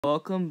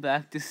Welcome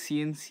back to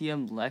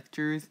CNCM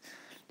Lectures.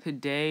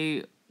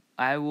 Today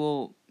I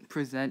will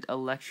present a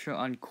lecture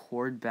on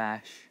chord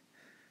bash.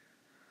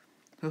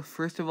 So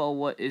first of all,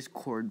 what is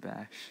chord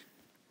bash?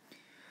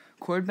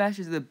 Chord bash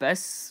is the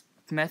best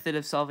method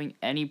of solving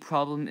any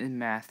problem in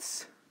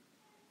maths.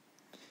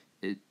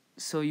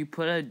 So you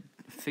put a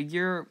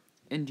figure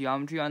in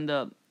geometry on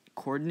the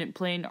coordinate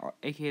plane,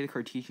 aka the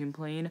Cartesian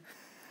plane,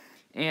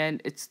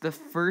 and it's the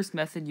first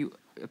method you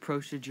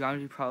approach a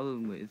geometry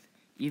problem with,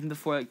 even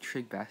before like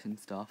trig bash and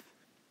stuff.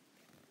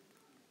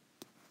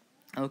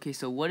 Okay,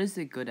 so what is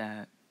it good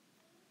at?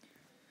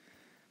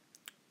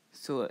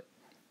 So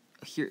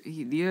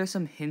these are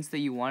some hints that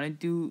you want to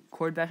do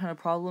chord bash on a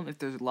problem. If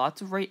there's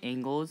lots of right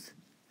angles,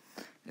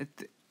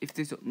 if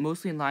there's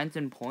mostly lines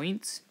and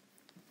points,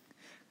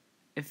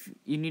 if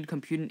you need to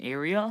compute an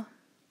area,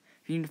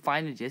 if you need to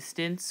find a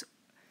distance,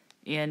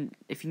 and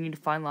if you need to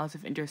find lots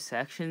of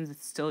intersections,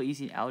 it's still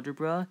easy in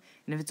algebra.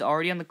 And if it's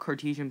already on the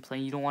Cartesian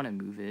plane, you don't want to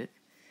move it.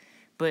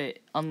 But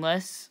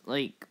unless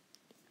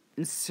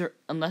in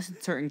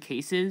certain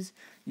cases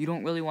you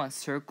don't really want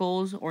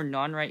circles or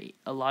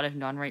a lot of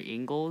non-right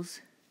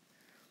angles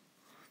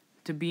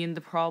to be in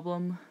the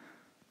problem.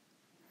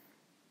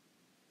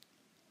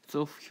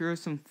 So here are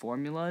some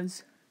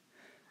formulas.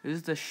 This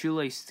is the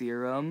Shoelace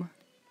Theorem.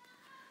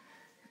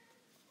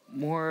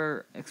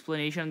 More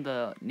explanation of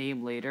the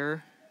name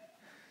later.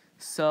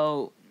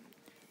 So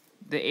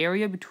the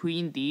area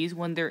between these,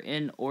 when they're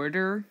in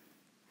order,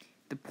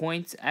 the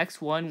points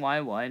x1,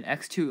 y1,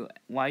 x2,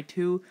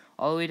 y2,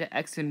 all the way to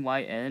x and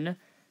yn,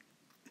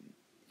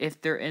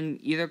 if they're in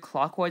either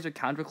clockwise or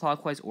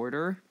counterclockwise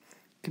order,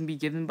 can be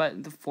given by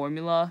the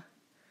formula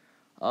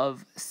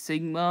of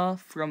sigma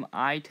from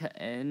I to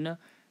n,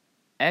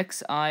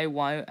 xi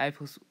yi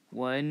plus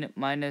 1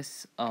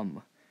 minus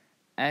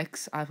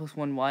xi plus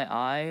 1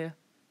 yi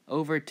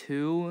over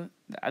 2,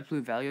 the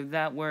absolute value of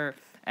that, where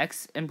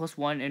xn plus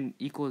 1 and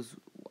equals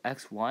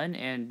x1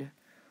 and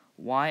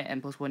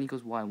yn plus 1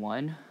 equals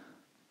y1.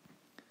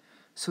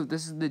 So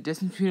this is the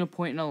distance between a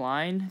point and a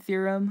line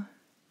theorem.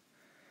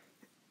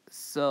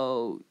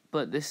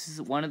 But this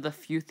is one of the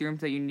few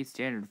theorems that you need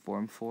standard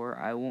form for.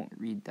 I won't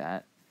read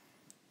that.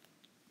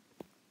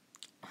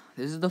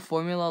 This is the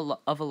formula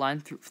of a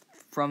line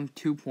from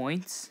 2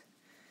 points.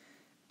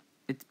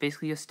 It's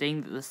basically just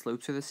stating that the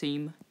slopes are the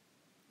same.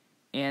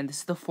 And this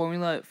is the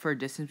formula for a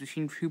distance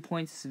between 2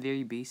 points. It's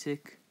very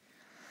basic.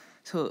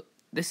 So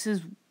this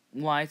is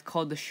why it's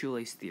called the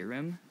Shoelace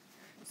Theorem.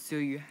 So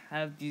you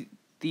have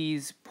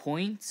these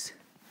points.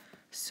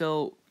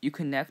 So you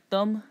connect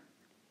them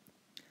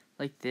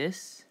like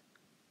this.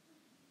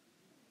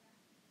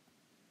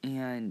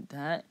 And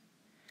that.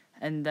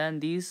 And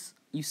then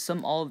you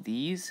sum all of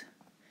these.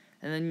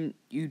 And then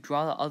you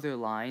draw the other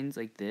lines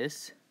like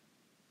this.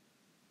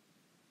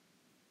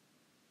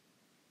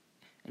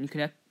 And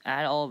you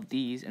add all of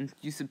these, and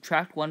you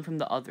subtract one from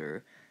the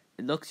other.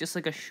 It looks just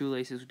like a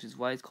shoelaces, which is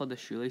why it's called the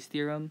Shoelace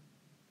Theorem.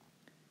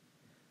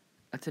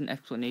 That's an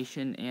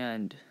explanation,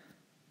 and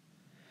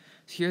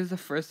so here's the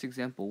first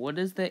example. What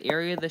is the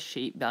area of the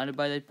shape bounded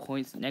by the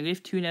points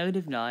 -2,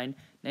 -9,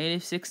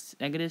 -6,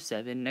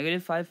 -7,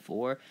 -5,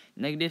 4,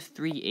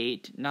 -3,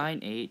 8, 9,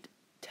 8,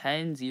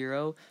 10,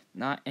 0,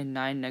 and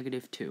 9,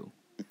 -2.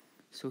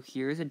 So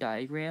here's a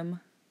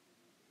diagram.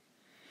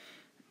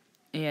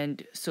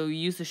 And so we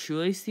use the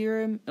Shoelace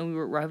Theorem, and we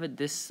arrive at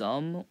this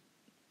sum,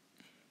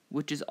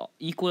 which is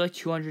equal to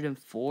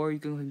 204. You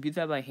can compute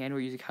that by hand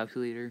or use a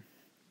calculator.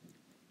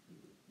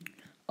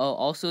 Oh,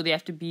 also they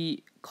have to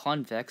be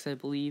convex, I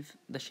believe,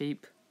 the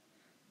shape.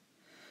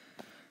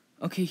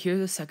 Okay, here's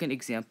the second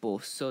example.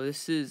 So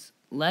this is,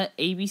 let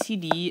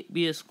ABCD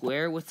be a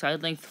square with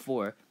side length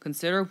 4.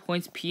 Consider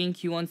points P and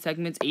Q on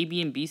segments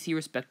AB and BC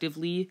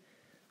respectively,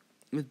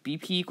 with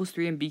BP equals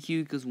 3 and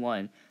BQ equals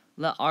 1.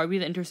 Let R be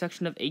the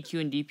intersection of AQ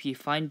and DP.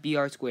 Find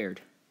BR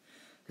squared.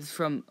 This is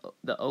from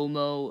the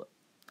OMO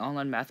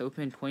Online Math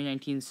Open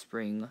 2019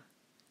 Spring,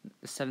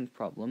 the 7th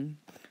problem.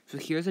 So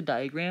here's a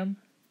diagram.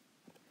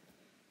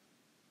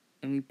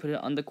 And we put it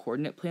on the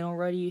coordinate plane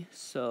already.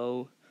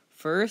 So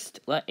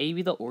first, let A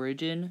be the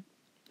origin,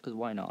 because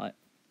why not?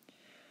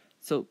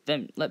 So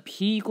then let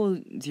P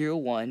equal 0,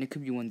 1. It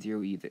could be 1,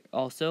 0 either.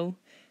 Also,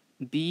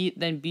 B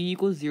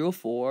equals 0,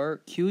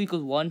 4, Q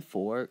equals 1,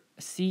 4,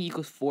 C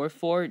equals 4,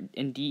 4,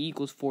 and D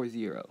equals 4,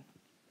 0.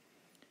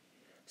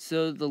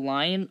 So the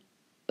line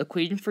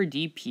equation for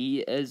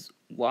DP is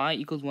y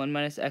equals 1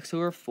 minus x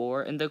over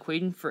 4, and the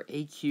equation for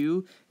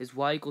AQ is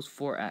y equals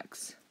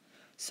 4x.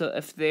 So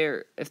if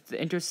the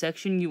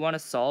intersection you want to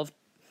solve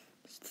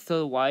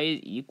so y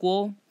is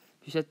equal,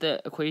 you set the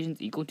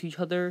equations equal to each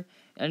other,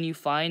 and you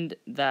find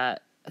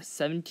that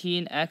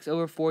 17x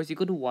over 4 is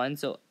equal to 1,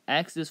 so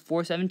x is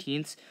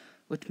 4/17,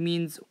 which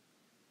means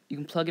you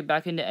can plug it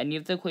back into any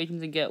of the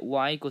equations and get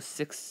y equals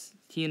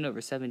 16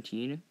 over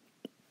 17.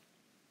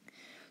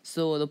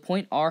 So the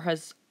point R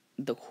has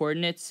the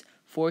coordinates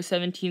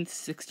 4/17,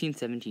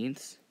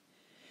 16/17.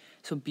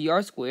 So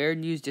BR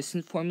squared, use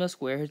distance formula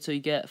squared, so you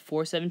get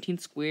 4/17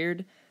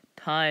 squared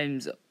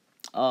times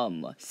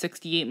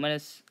 68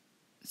 minus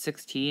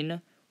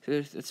 16, So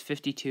it's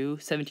 52,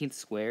 17th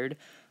squared.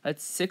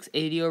 That's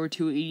 680 over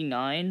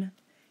 289.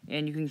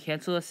 And you can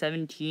cancel a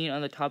 17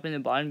 on the top and the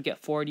bottom, get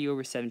 40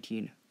 over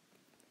 17.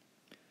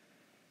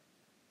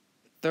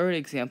 Third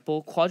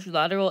example,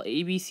 quadrilateral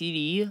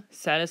ABCD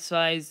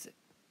satisfies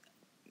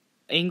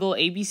angle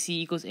ABC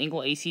equals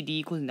angle ACD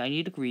equals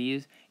 90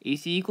 degrees,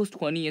 AC equals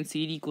 20, and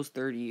CD equals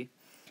 30.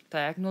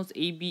 Diagonals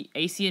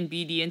AC and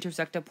BD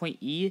intersect at point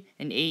E,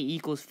 and A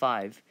equals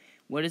 5.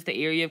 What is the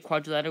area of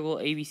quadrilateral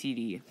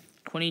ABCD?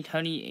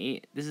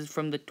 2020, this is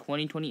from the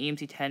 2020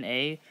 AMC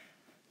 10A,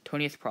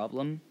 20th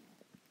problem.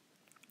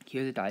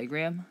 Here's a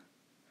diagram.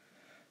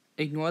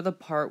 Ignore the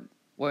part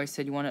where I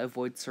said you want to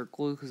avoid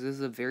circles, because this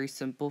is a very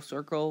simple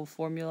circle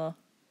formula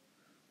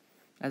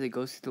as it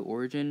goes through the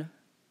origin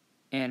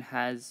and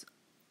has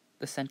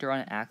the center on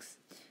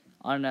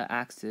an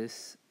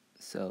axis.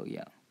 So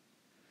yeah.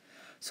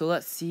 So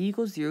let C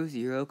equals 0,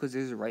 0, because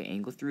there's a right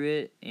angle through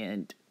it,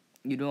 and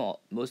you know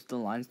most of the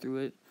lines through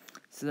it.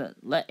 So that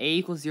let A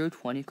equals 0,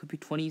 20, could be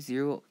 20,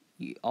 0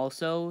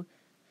 also.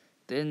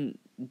 Then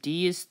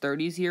D is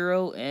 30,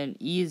 0, and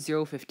E is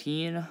 0,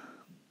 15.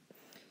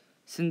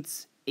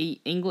 Since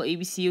angle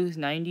ABC is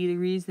 90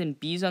 degrees, then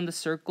B is on the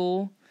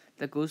circle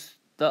that goes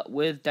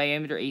with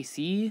diameter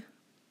AC.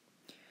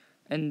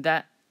 And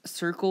that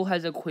circle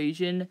has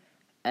equation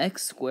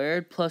x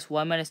squared plus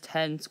y minus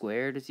 10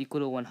 squared is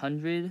equal to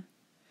 100.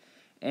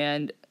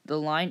 And the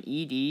line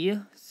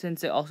ED,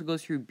 since it also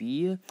goes through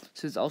B,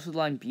 so it's also the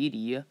line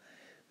BD.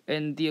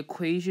 And the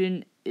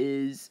equation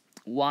is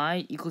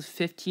y equals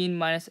 15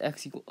 minus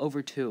x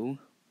over 2.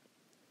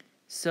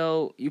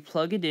 So you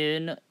plug it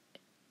in,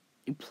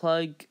 you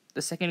plug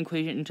the second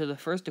equation into the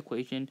first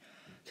equation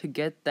to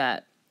get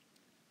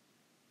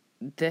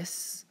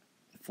this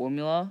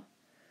formula.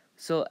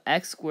 So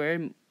x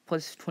squared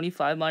plus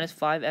 25 minus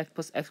 5x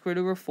plus x squared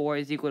over 4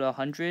 is equal to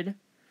 100.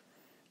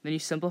 Then you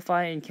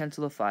simplify and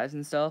cancel the 5s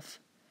and stuff.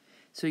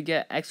 So you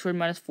get x squared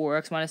minus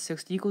 4x minus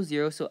 6 equals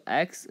 0. So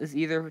x is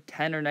either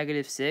 10 or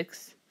negative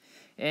 6.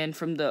 And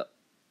from the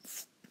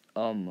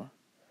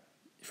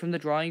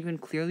drawing, you can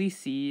clearly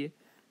see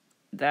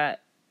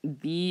that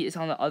B is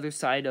on the other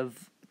side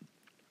of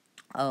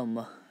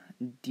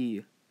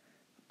D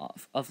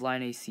of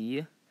line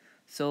AC.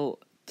 So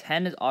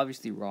 10 is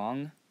obviously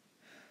wrong.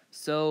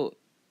 So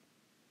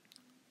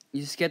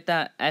you just get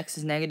that x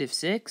is negative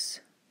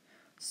 6.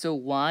 So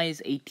y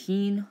is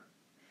 18.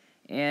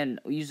 And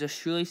we use the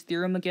Shoelace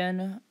Theorem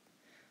again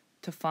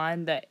to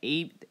find that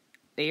the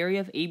area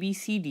of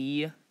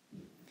ABCD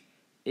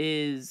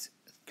is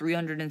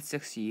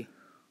 360.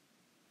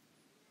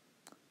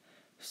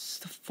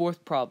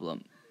 Fourth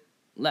problem.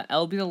 Let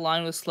L be the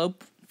line with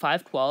slope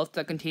 5/12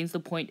 that contains the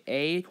point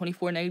A,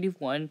 24, negative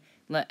 1.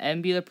 Let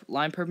M be the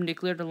line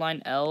perpendicular to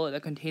line L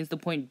that contains the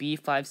point B,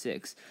 5,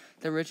 6.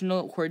 The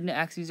original coordinate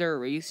axes are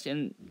erased,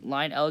 and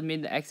line L is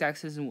made the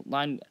x-axis and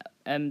line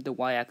M the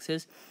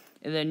y-axis.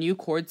 In the new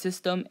chord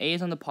system, A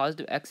is on the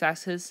positive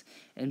x-axis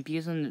and B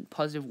is on the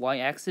positive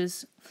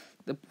y-axis.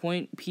 The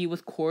point P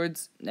with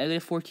chords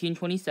negative 14,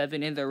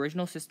 27 in the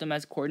original system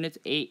has coordinates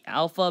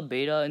alpha,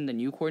 beta. In the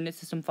new coordinate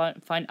system,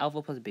 find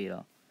alpha plus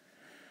beta.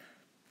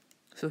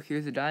 So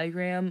here's the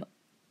diagram.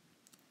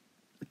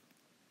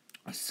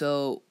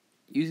 So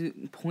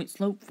using point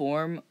slope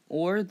form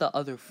or the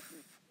other,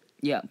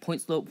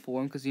 point slope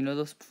form, because you know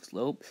the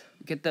slope.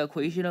 Get the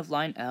equation of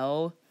line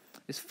L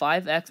is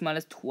 5x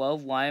minus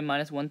 12y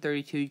minus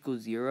 132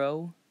 equals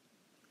 0.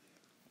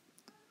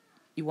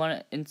 You want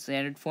it in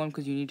standard form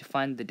because you need to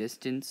find the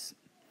distance.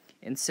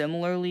 And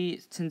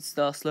similarly, since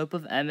the slope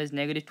of M is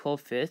negative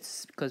 12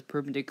 fifths, because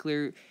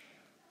perpendicular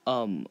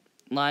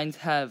lines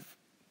have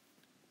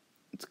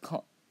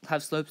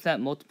slopes that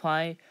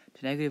multiply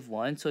to negative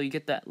 1, so you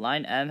get that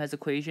line M has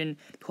equation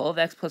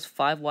 12x plus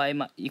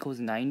 5y equals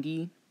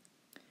 90.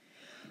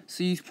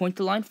 So you point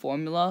the line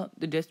formula.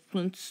 The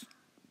distance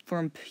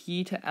from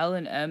P to L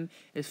and M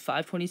is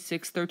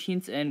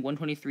 526/13 and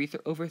 123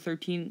 over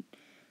 13,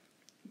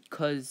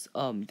 because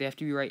they have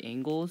to be right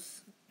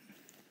angles.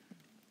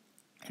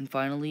 And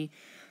finally,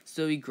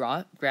 so we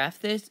graph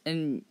this,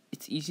 and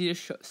it's easy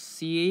to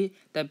see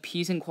that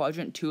P is in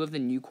quadrant 2 of the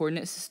new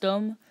coordinate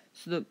system.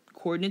 So the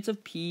coordinates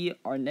of P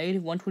are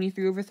negative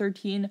 123 over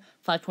 13,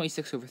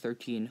 526 over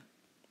 13.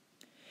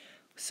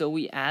 So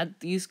we add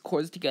these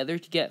chords together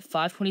to get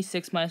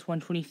 526 minus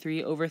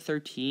 123 over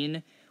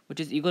 13, which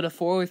is equal to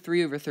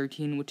 403 over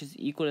 13, which is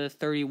equal to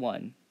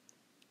 31.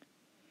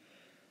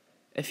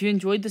 If you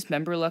enjoyed this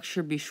member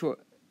lecture, be sure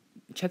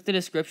check the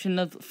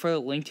description for the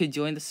link to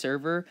join the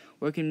server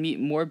where you can meet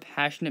more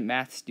passionate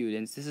math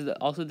students. This is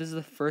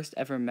the first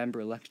ever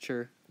member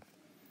lecture.